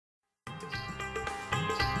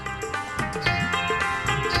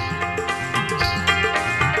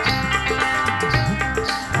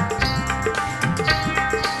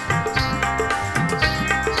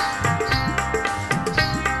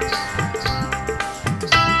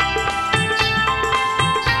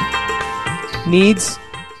Needs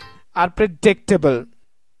are predictable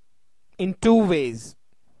in two ways.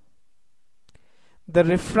 The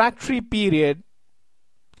refractory period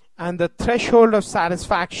and the threshold of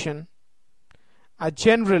satisfaction are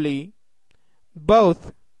generally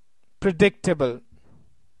both predictable.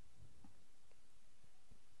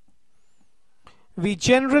 We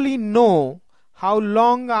generally know how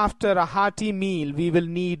long after a hearty meal we will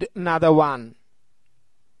need another one.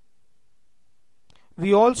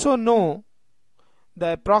 We also know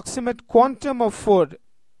the approximate quantum of food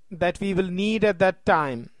that we will need at that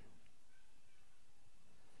time.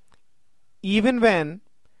 Even when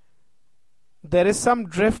there is some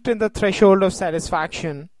drift in the threshold of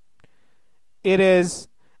satisfaction, it is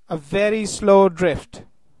a very slow drift.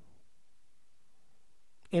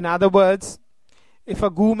 In other words, if a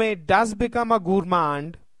gourmet does become a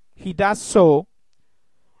gourmand, he does so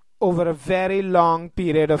over a very long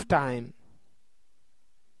period of time.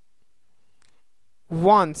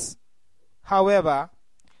 Wants, however,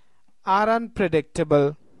 are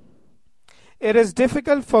unpredictable. It is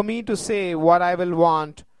difficult for me to say what I will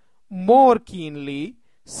want more keenly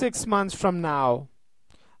 6 months from now: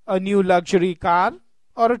 a new luxury car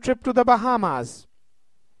or a trip to the Bahamas.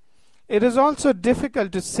 It is also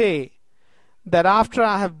difficult to say that after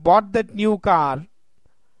I have bought that new car,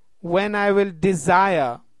 when I will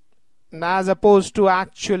desire, as opposed to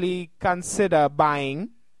actually consider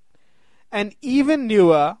buying, an even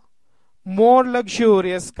newer, more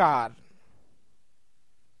luxurious car.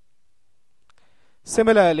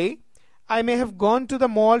 Similarly, I may have gone to the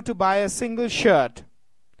mall to buy a single shirt,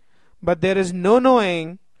 but there is no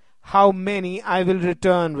knowing how many I will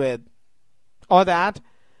return with, or that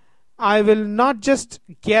I will not just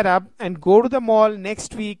get up and go to the mall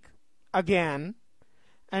next week again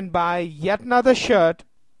and buy yet another shirt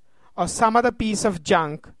or some other piece of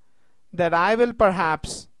junk that I will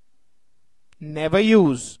perhaps never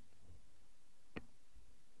use.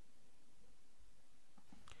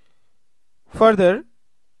 Further,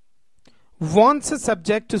 wants are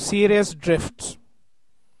subject to serious drifts.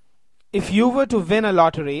 If you were to win a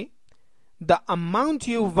lottery, the amount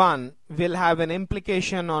you won will have an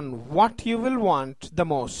implication on what you will want the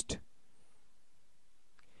most.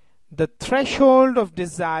 The threshold of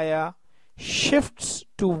desire shifts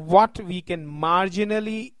to what we can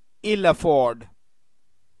marginally ill afford.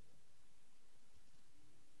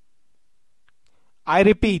 I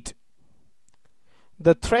repeat,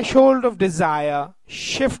 the threshold of desire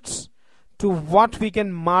shifts to what we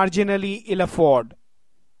can marginally ill afford.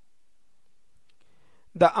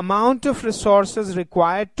 The amount of resources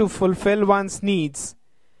required to fulfill one's needs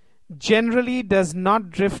generally does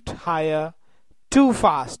not drift higher too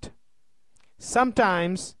fast.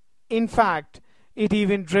 Sometimes, in fact, it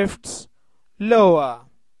even drifts lower.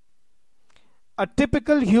 A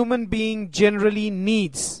typical human being generally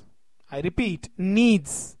needs, I repeat,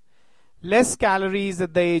 needs less calories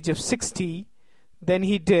at the age of 60 than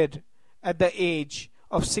he did at the age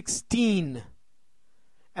of 16.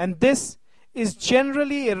 And this is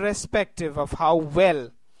generally irrespective of how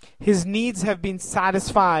well his needs have been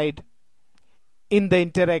satisfied in the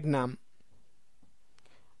interregnum.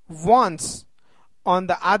 Wants, on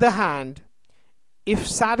the other hand, if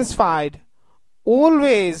satisfied,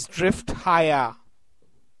 always drift higher.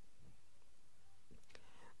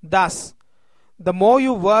 Thus, the more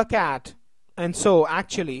you work at, and so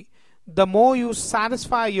actually, the more you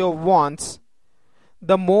satisfy your wants,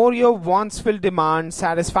 the more your wants will demand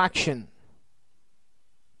satisfaction.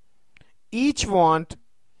 Each want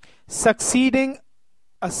succeeding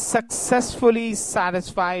a successfully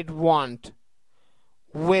satisfied want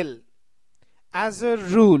will, as a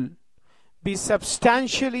rule, be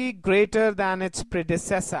substantially greater than its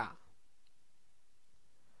predecessor.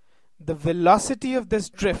 The velocity of this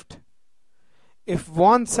drift, if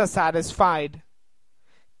wants are satisfied,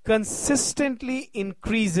 consistently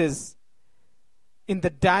increases in the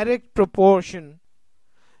direct proportion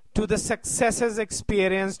to the successes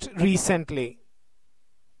experienced recently.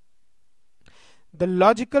 The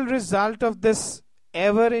logical result of this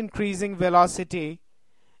ever-increasing velocity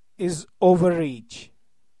is overreach.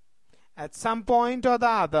 At some point or the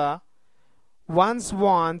other, one's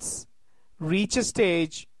wants reach a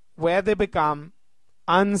stage where they become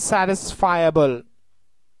unsatisfiable.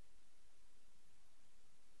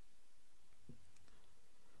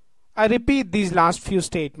 I repeat these last few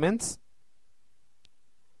statements.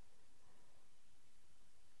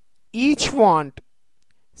 Each want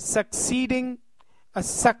succeeding a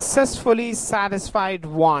successfully satisfied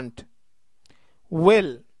want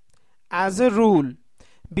will, as a rule,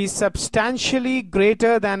 be substantially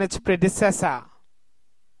greater than its predecessor.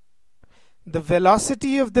 The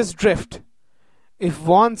velocity of this drift, if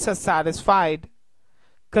wants are satisfied,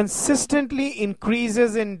 consistently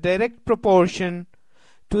increases in direct proportion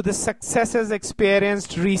to the successes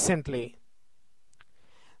experienced recently.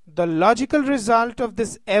 The logical result of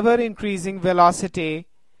this ever-increasing velocity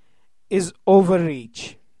is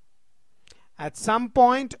overreach. At some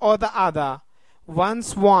point or the other,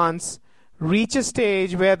 one's wants reach a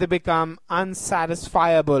stage where they become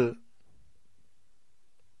unsatisfiable.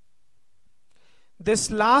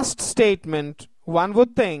 This last statement, one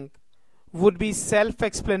would think, would be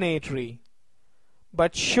self-explanatory.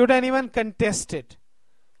 But should anyone contest it,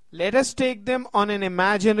 let us take them on an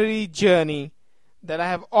imaginary journey that I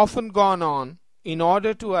have often gone on in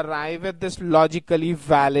order to arrive at this logically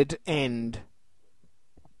valid end.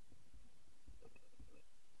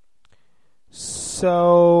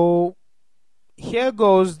 So, here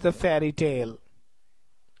goes the fairy tale.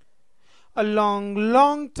 A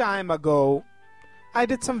long time ago, I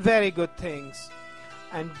did some very good things,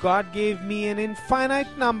 and God gave me an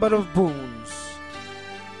infinite number of boons.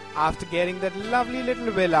 After getting that lovely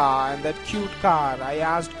little villa and that cute car, I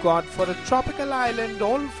asked God for a tropical island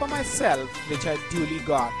all for myself, which I duly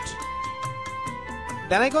got.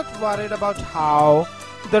 Then I got worried about how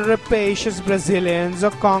the rapacious Brazilians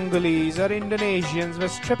or Congolese or Indonesians were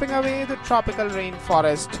stripping away the tropical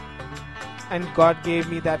rainforest, and God gave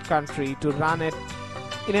me that country to run it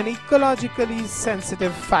in an ecologically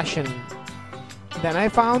sensitive fashion. Then I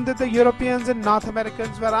found that the Europeans and North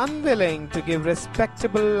Americans were unwilling to give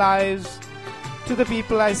respectable lives to the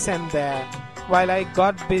people I sent there, while I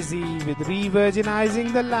got busy with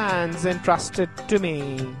re-virginizing the lands entrusted to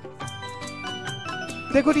me.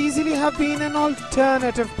 There could easily have been an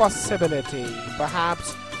alternative possibility.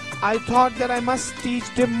 Perhaps I thought that I must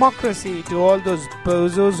teach democracy to all those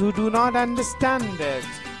bozos who do not understand it.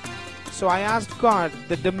 So I asked God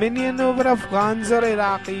the dominion over Afghans or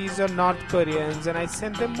Iraqis or North Koreans, and I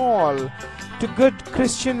sent them all to good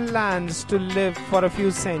Christian lands to live for a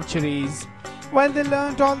few centuries, while they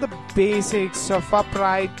learnt all the basics of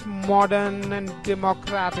upright, modern and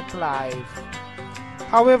democratic life.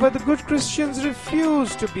 However, the good Christians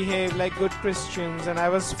refused to behave like good Christians, and I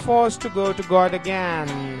was forced to go to God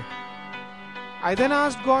again. I then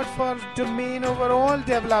asked God for domain over all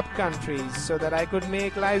developed countries so that I could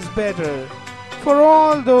make lives better for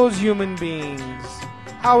all those human beings.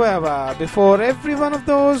 However, before every one of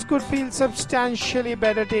those could feel substantially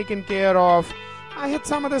better taken care of, I hit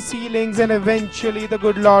some of the ceilings, and eventually the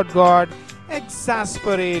good Lord God,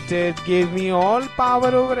 exasperated, gave me all power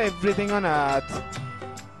over everything on earth.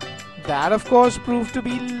 That of course proved to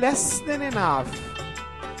be less than enough,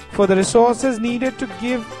 for the resources needed to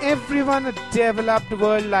give everyone a developed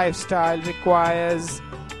world lifestyle requires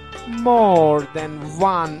more than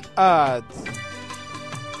one earth.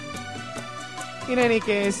 In any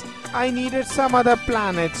case, I needed some other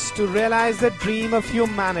planets to realize the dream of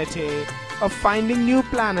humanity of finding new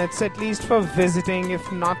planets, at least for visiting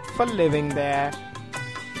if not for living there.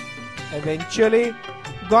 Eventually,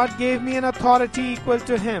 God gave me an authority equal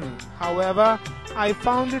to Him. However, I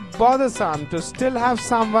found it bothersome to still have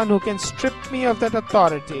someone who can strip me of that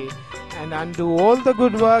authority and undo all the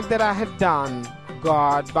good work that I had done.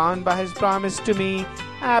 God, bound by His promise to me,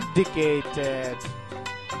 abdicated.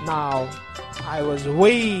 Now, I was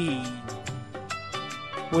we,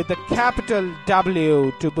 with a capital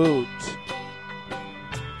W to boot.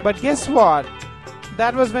 But guess what?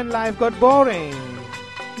 That was when life got boring.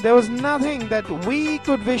 There was nothing that we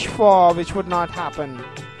could wish for which would not happen,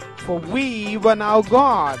 for we were now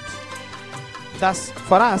God. Thus,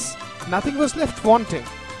 for us, nothing was left wanting.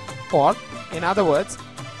 Or, in other words,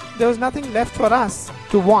 there was nothing left for us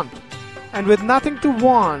to want. And with nothing to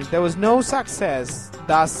want, there was no success,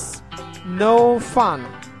 thus no fun.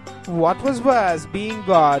 What was worse, being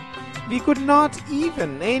God, we could not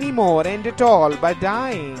even anymore end it all by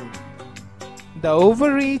dying. The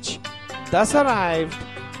overreach thus arrived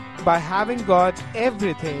by having got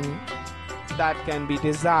everything that can be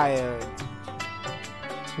desired.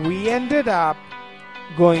 We ended up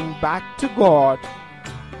going back to God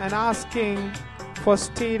and asking for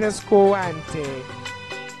status quo ante.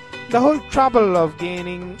 The whole trouble of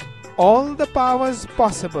gaining all the powers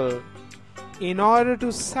possible in order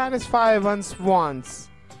to satisfy one's wants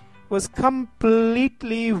was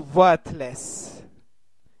completely worthless.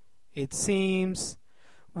 It seems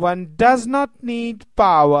one does not need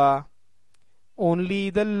power, only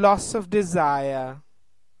the loss of desire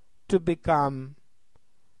to become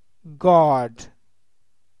God.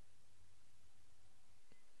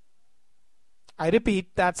 I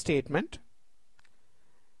repeat that statement.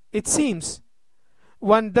 It seems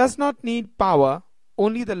one does not need power,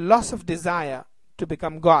 only the loss of desire to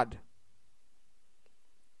become God.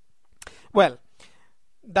 Well,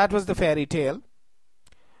 that was the fairy tale.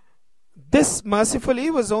 This, mercifully,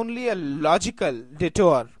 was only a logical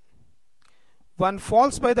detour. One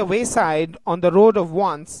falls by the wayside on the road of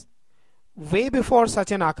wants way before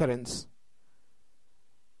such an occurrence.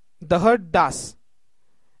 The hurt thus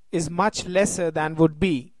is much lesser than would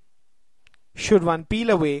be should one peel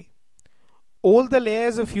away all the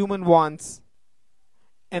layers of human wants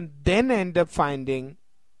and then end up finding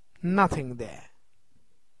nothing there.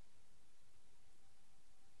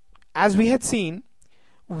 As we had seen,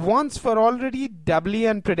 wants were already doubly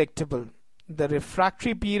unpredictable. The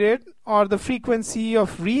refractory period, or the frequency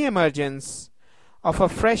of re-emergence of a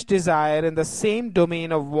fresh desire in the same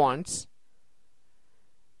domain of wants,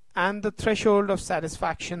 and the threshold of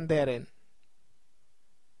satisfaction therein.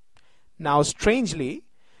 Now, strangely,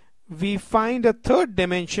 we find a third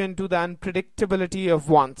dimension to the unpredictability of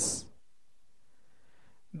wants.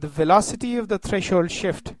 The velocity of the threshold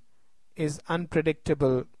shift is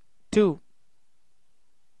unpredictable too.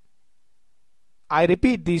 I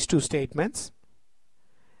repeat these two statements.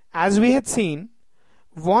 As we had seen,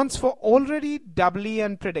 wants were already doubly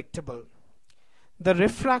unpredictable. The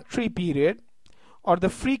refractory period, or the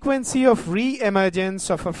frequency of re-emergence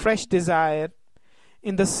of a fresh desire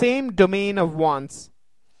in the same domain of wants,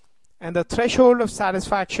 and the threshold of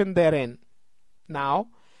satisfaction therein. Now,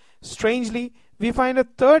 strangely, we find a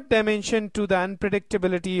third dimension to the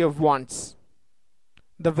unpredictability of wants.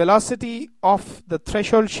 The velocity of the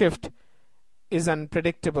threshold shift is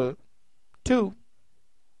unpredictable too.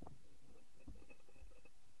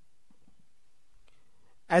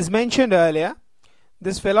 As mentioned earlier,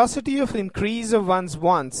 this velocity of increase of one's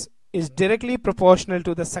wants is directly proportional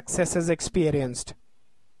to the successes experienced.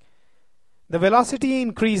 The velocity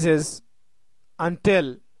increases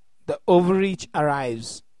until the overreach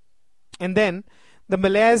arrives, and then the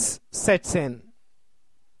malaise sets in.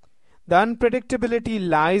 The unpredictability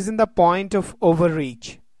lies in the point of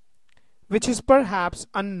overreach, which is perhaps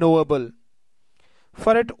unknowable,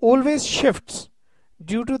 for it always shifts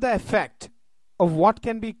due to the effect of what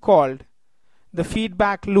can be called the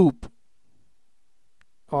feedback loop,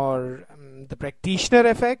 or the practitioner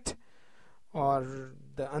effect, or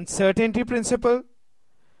the uncertainty principle.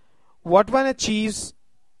 What one achieves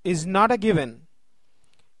is not a given.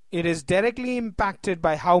 It is directly impacted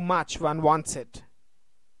by how much one wants it.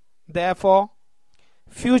 Therefore,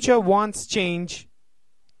 future wants change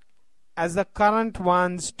as the current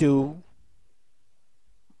ones do.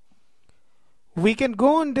 We can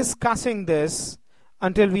go on discussing this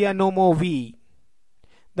until we are no more we.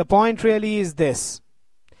 The point really is this: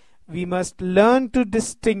 we must learn to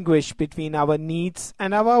distinguish between our needs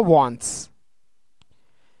and our wants,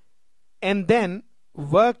 and then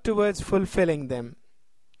work towards fulfilling them,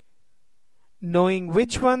 knowing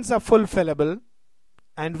which ones are fulfillable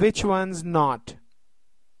and which ones not.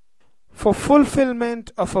 For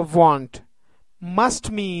fulfillment of a want must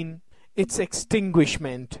mean its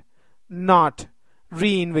extinguishment, not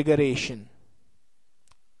reinvigoration.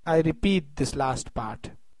 I repeat this last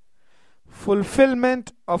part.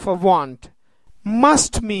 Fulfillment of a want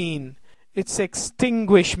must mean its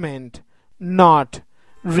extinguishment, not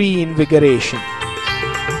reinvigoration.